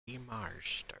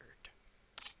Re-mars-tered.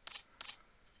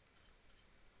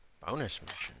 Bonus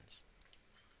missions.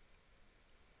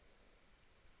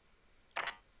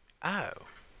 Oh.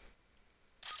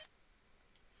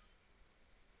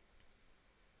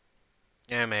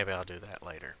 Yeah, maybe I'll do that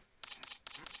later.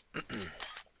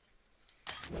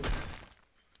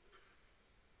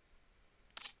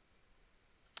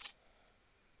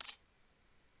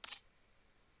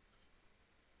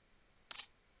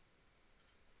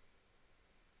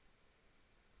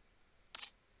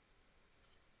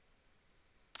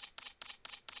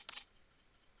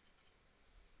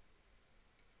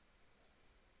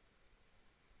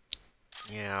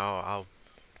 Yeah, I'll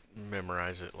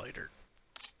memorize it later.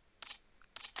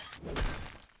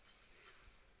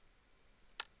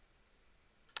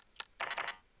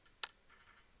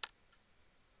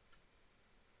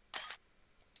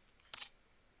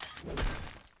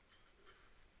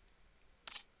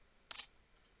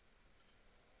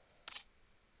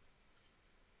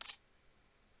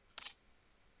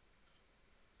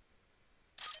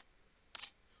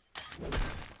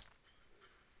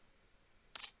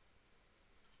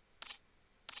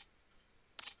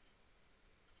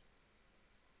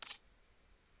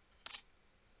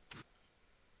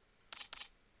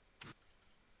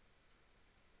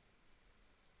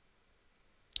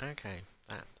 Okay,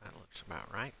 that looks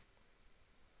about right.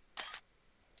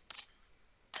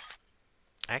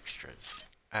 Extras.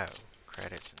 Oh,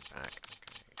 credits and back.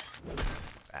 Okay.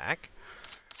 Back.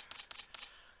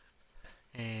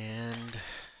 And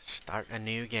start a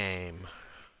new game.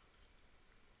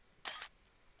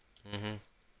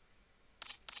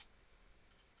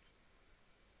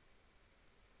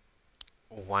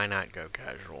 Why not go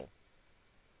casual?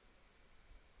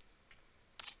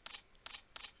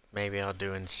 Maybe I'll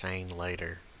do insane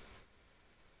later.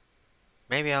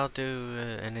 Maybe I'll do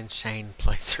an insane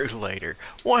playthrough later.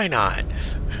 Why not?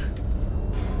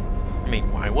 I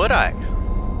mean, why would I?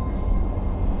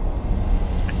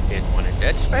 I did one in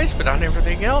Dead Space, but on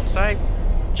everything else, I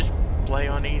just play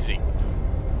on easy.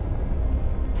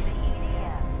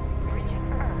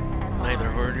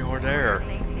 Neither here nor there.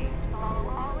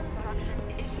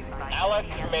 Alex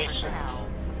Mason.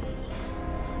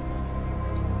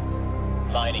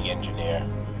 Mining engineer.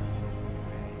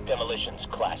 Demolitions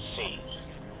Class C.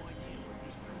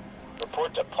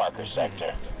 Report to Parker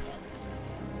Sector.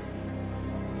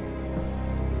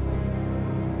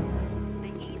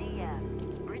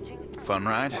 Fun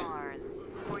ride?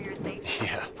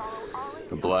 Yeah,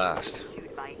 a blast.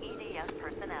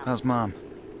 How's Mom?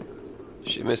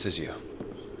 She misses you.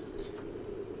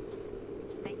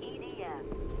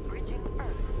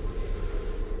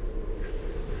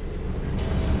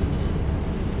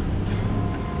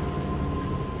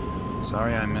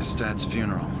 Sorry I missed Dad's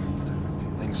funeral.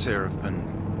 Things here have been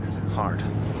hard.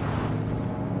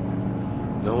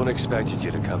 No one expected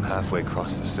you to come halfway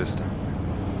across the system.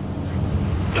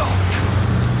 Oh,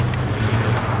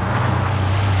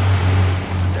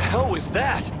 What the hell was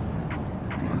that?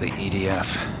 well, the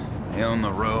EDF. They own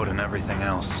the road and everything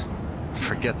else.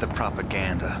 Forget the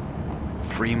propaganda.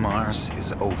 Free Mars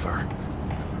is over.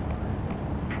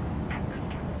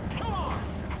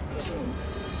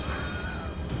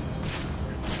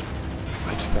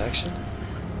 Red Faction?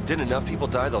 Didn't enough people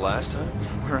die the last time?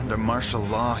 We're under martial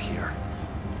law here.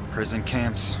 Prison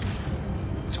camps,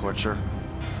 torture,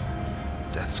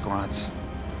 death squads.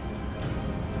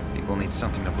 People need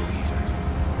something to believe in.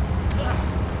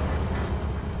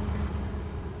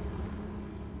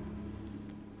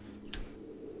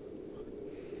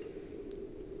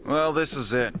 Well, this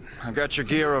is it. I got your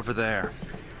gear over there.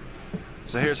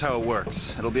 So here's how it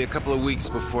works. It'll be a couple of weeks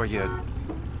before you...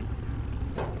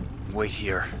 wait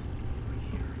here.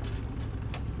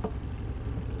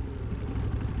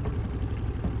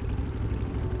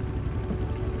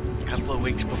 Couple of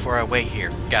weeks before I wait here.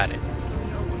 Got it.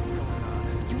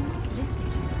 You're not listening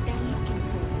to me. They're looking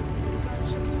for you. These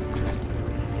gunships were critical.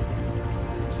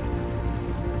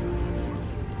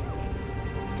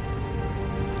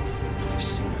 I've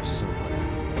seen her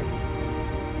somewhere.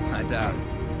 I doubt it.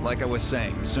 Like I was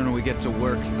saying, the sooner we get to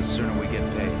work, the sooner we get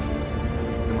paid.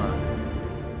 Come on.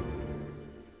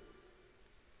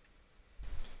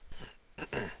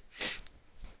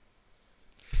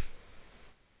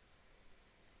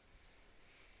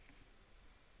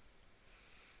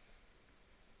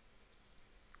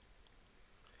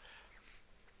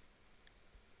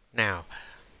 Now,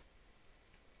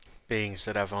 being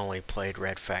that I've only played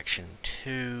Red Faction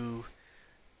 2,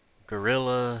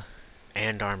 Guerrilla,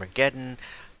 and Armageddon,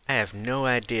 I have no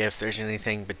idea if there's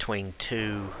anything between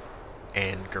 2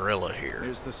 and Guerrilla here.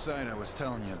 Here's the site I was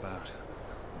telling you about.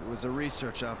 It was a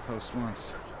research outpost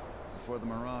once, before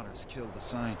the Marauders killed the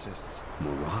scientists.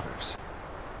 Marauders?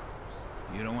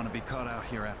 You don't want to be caught out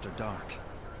here after dark.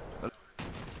 But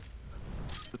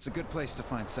it's a good place to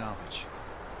find salvage.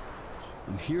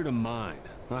 I'm here to mine,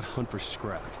 not hunt for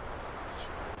scrap.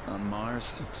 On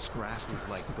Mars, scrap is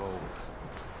like gold.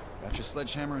 Got your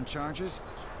sledgehammer and charges?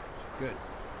 Good.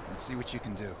 Let's see what you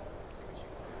can do.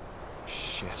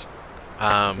 Shit.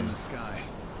 Up in the sky.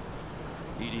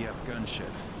 EDF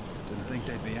gunship. Didn't think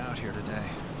they'd be out here today.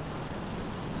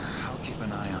 I'll keep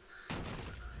an eye on.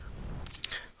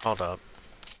 Hold up.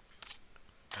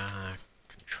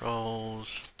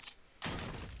 Controls.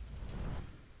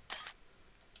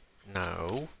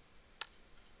 No.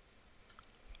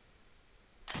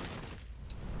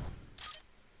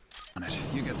 On it.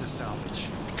 You get the salvage.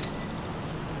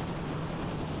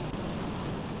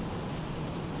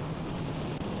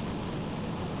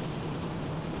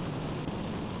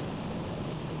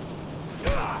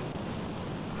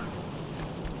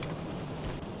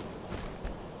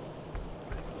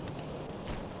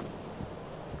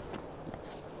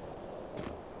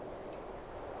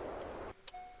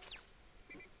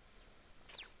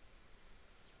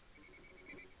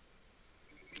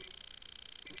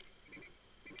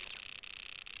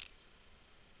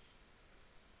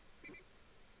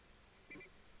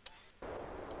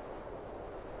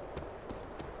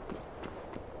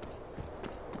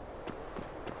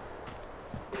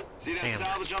 See that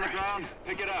salvage on the ground?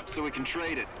 Pick it up so we can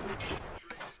trade it.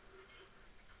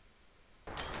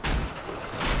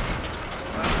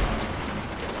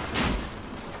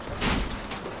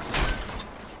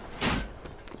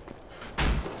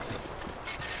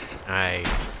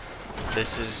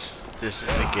 This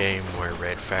is a game where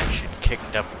Red Faction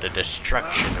kicked up the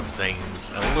destruction of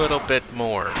things a little bit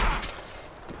more.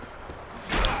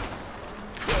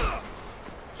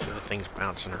 So the things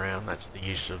bouncing around, that's the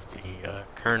use of the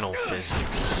kernel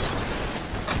physics,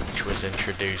 which was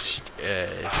introduced,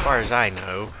 as far as I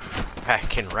know,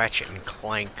 back in Ratchet and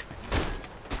Clank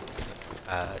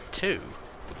 2.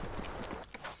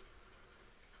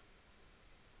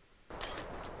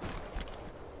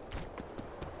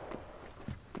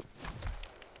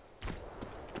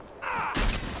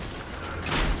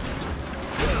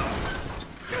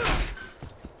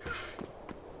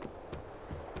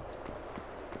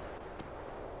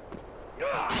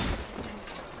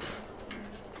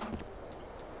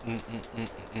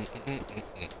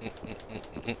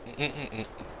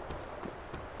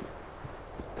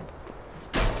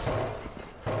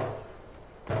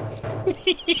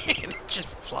 It just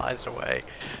flies away.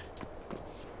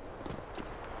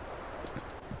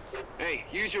 Hey,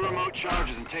 use your remote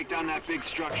charges and take down that big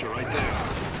structure right there.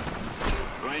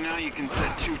 Right now you can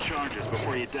set 2 charges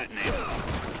before you detonate.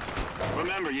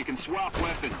 Remember, you can swap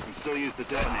weapons and still use the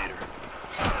detonator.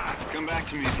 Come back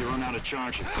to me if you run out of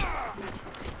charges.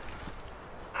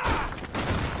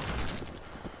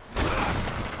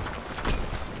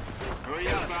 Hurry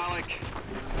up, Alec.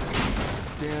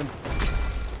 Dan,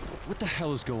 what the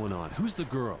hell is going on? Who's the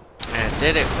girl? And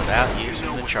did it without You using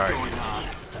know the what's charges. going on.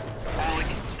 Alec,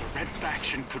 the Red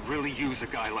Faction could really use a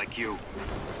guy like you.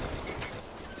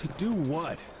 To do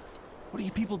what? What are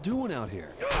you people doing out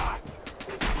here?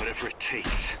 Whatever it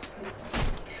takes.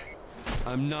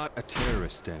 I'm not a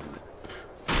terrorist, Dan.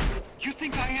 You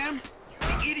think I am? The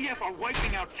EDF are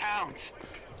wiping out towns.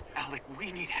 Alec,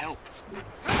 we need help.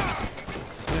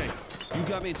 Hey, you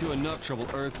got me into enough trouble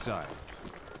Earthside.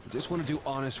 I just want to do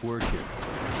honest work here.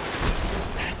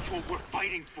 That's what we're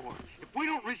fighting for. If we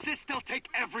don't resist, they'll take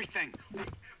everything.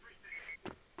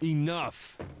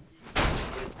 Enough!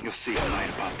 You'll see tonight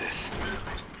about this.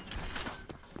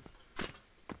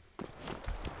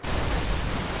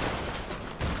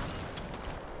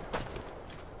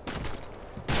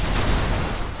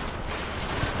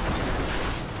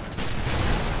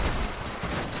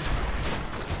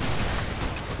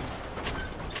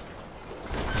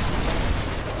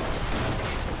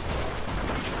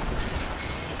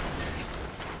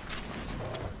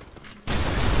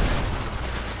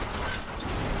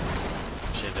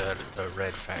 The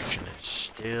Red Faction is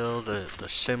still the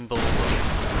symbol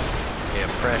of the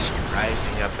oppressed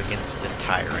rising up against the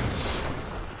tyrants.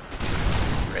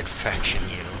 Red Faction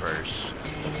universe.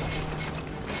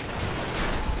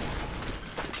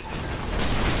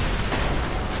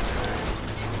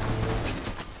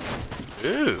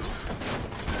 Ooh.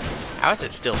 How is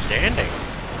it still standing?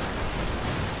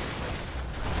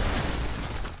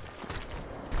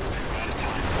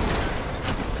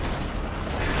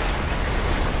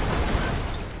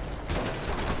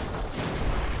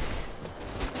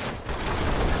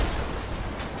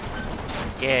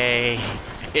 Yay,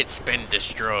 it's been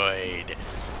destroyed.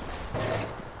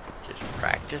 Just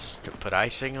practice. just to put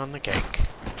icing on the cake.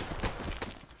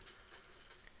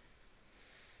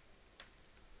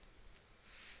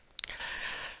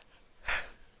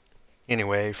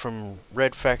 Anyway, from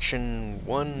Red Faction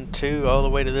 1, 2, all the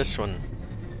way to this one,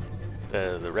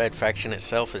 the Red Faction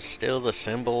itself is still the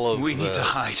symbol of We need to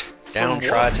hide.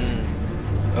 downtrodden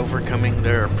overcoming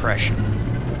their oppression.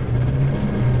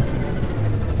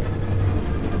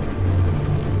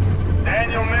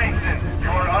 Daniel Mason, you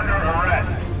are under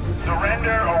arrest.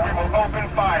 Surrender or we will open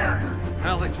fire.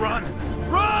 Alec, run!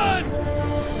 Run!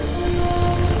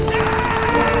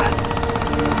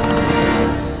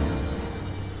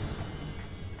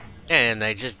 And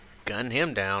they just gun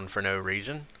him down for no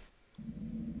reason.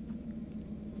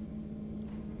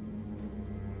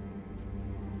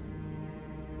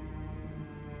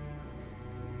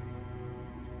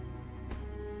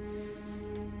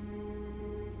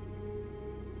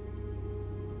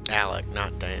 Alec,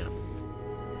 not Dan.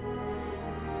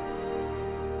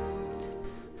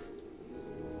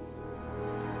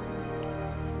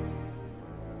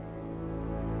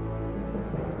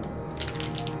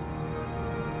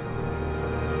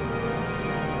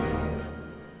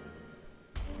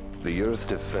 The Earth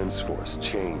Defense Force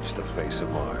changed the face of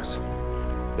Mars.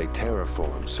 They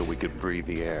terraformed so we could breathe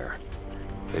the air.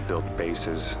 They built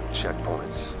bases,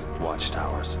 checkpoints,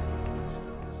 watchtowers.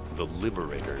 The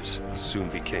Liberators soon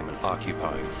became an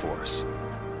occupying force.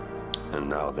 And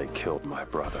now they killed my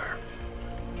brother.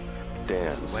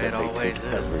 Dan said they'd take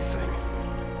everything.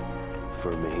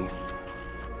 For me,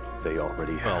 they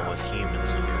already have. Well, with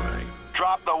humans, you're right.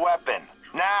 Drop the weapon.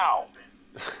 Now!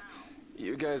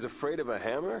 You guys afraid of a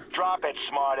hammer? Drop it,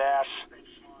 smartass.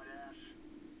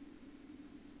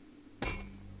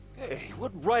 Hey,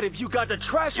 what right have you got to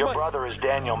trash Your my— brother is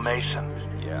Daniel Mason.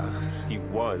 Yeah, he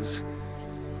was.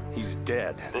 He's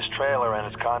dead. This trailer and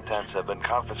its contents have been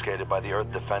confiscated by the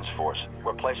Earth Defense Force.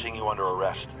 We're placing you under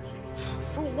arrest.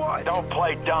 For what? Don't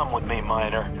play dumb with me,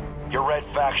 Miner. You're Red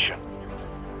Faction.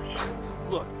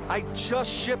 Look, I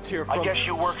just shipped here from— I guess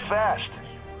you work fast.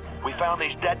 We found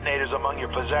these detonators among your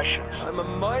possessions. I'm a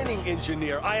mining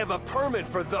engineer. I have a permit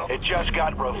for those. It just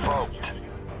got revoked.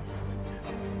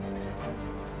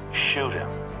 Shoot him.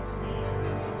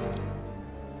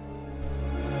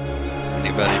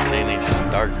 Anybody see any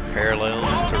stark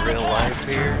parallels to real life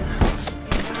here?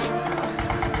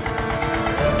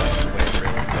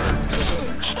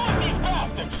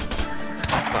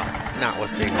 Well, not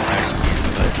with being rescued,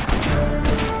 but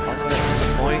all the way to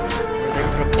the point where they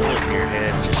put a bullet in your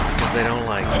head just because they don't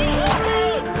like you.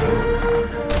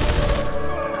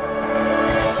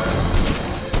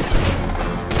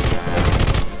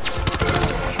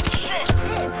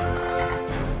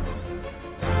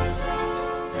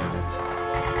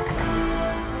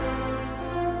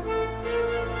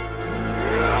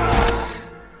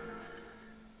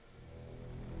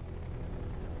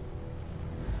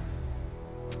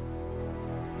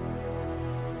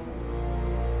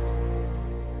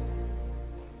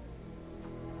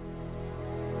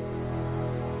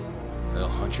 They'll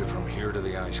hunt you from here to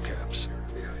the ice caps.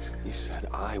 You said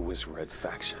I was Red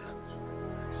Faction.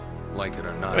 Like it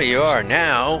or not. Well, you are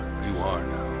now. You are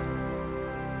now.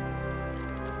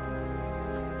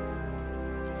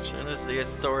 As soon as the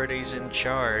authorities in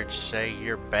charge say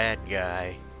you're bad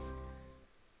guy,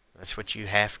 that's what you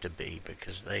have to be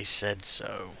because they said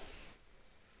so.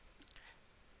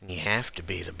 And you have to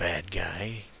be the bad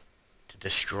guy to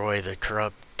destroy the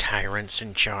corrupt tyrants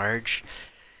in charge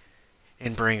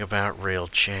and bring about real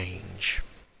change.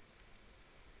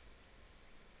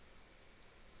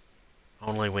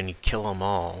 Only when you kill them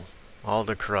all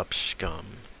the corrupt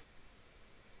scum.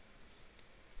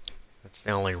 That's the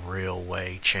only real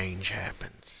way change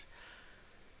happens.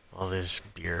 All this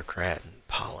bureaucrat and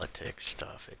politics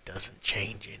stuff, it doesn't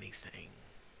change anything.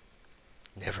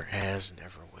 Never has,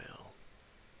 never will.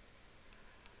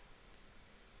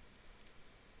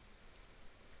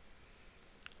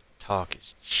 Talk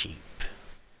is cheap.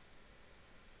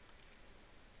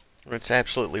 It's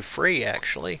absolutely free,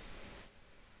 actually.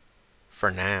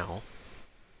 For now.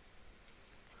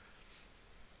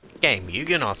 Game, you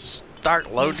gonna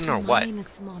start loading or what? My name is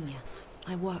Somalia.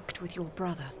 I worked with your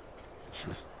brother.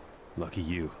 Lucky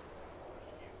you.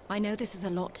 I know this is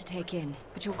a lot to take in,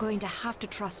 but you're going to have to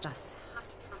trust us.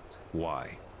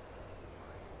 Why?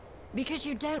 Because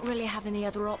you don't really have any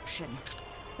other option.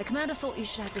 The commander thought you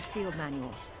should have this field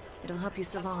manual. It'll help you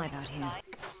survive out here.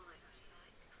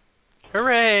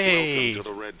 Hooray! Welcome to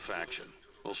the Red Faction.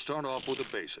 We'll start off with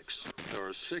the basics. There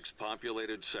are 6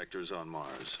 populated sectors on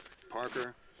Mars.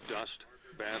 Parker, Dust,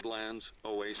 Badlands,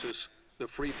 Oasis, the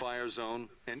Free Fire Zone,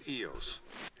 and Eos.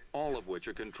 All of which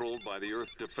are controlled by the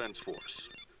Earth Defense Force.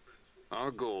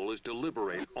 Our goal is to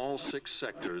liberate all 6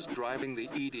 sectors, driving the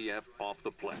EDF off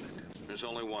the planet. There's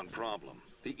only one problem.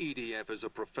 The EDF is a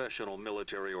professional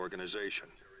military organization.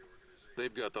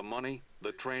 They've got the money,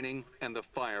 the training, and the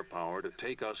firepower to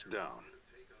take us down.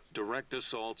 Direct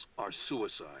assaults are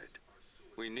suicide.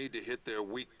 We need to hit their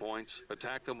weak points,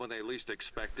 attack them when they least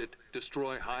expect it,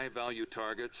 destroy high-value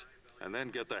targets, and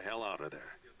then get the hell out of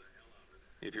there.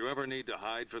 If you ever need to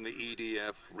hide from the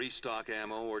EDF, restock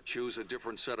ammo, or choose a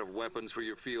different set of weapons for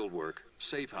your field work,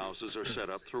 safe houses are set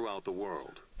up throughout the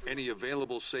world. Any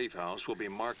available safe house will be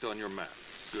marked on your map.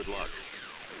 Good luck.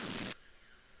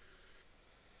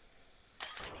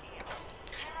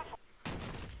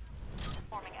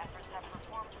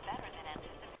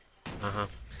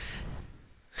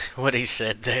 What he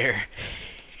said there.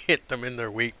 Hit them in their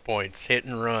weak points. Hit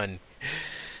and run.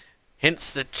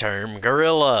 Hence the term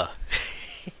guerrilla.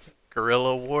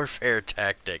 Guerrilla warfare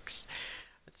tactics.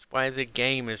 That's why the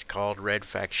game is called Red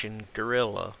Faction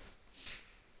Guerrilla.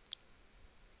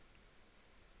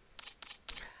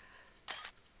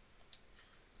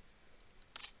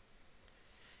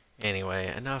 Anyway,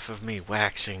 enough of me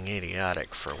waxing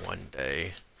idiotic for one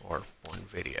day. Or one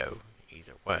video.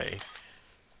 Either way.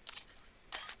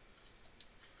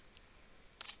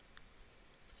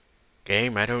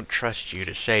 Game, I don't trust you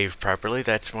to save properly.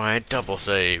 That's why I double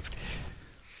saved.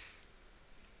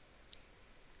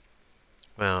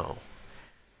 Well,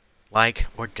 like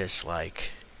or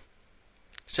dislike.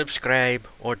 Subscribe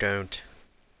or don't.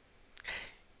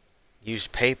 Use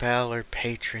PayPal or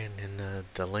Patreon in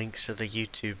the links of the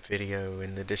YouTube video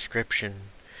in the description.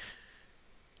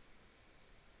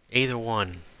 Either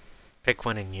one. Pick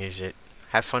one and use it.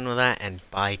 Have fun with that, and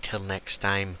bye till next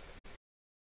time.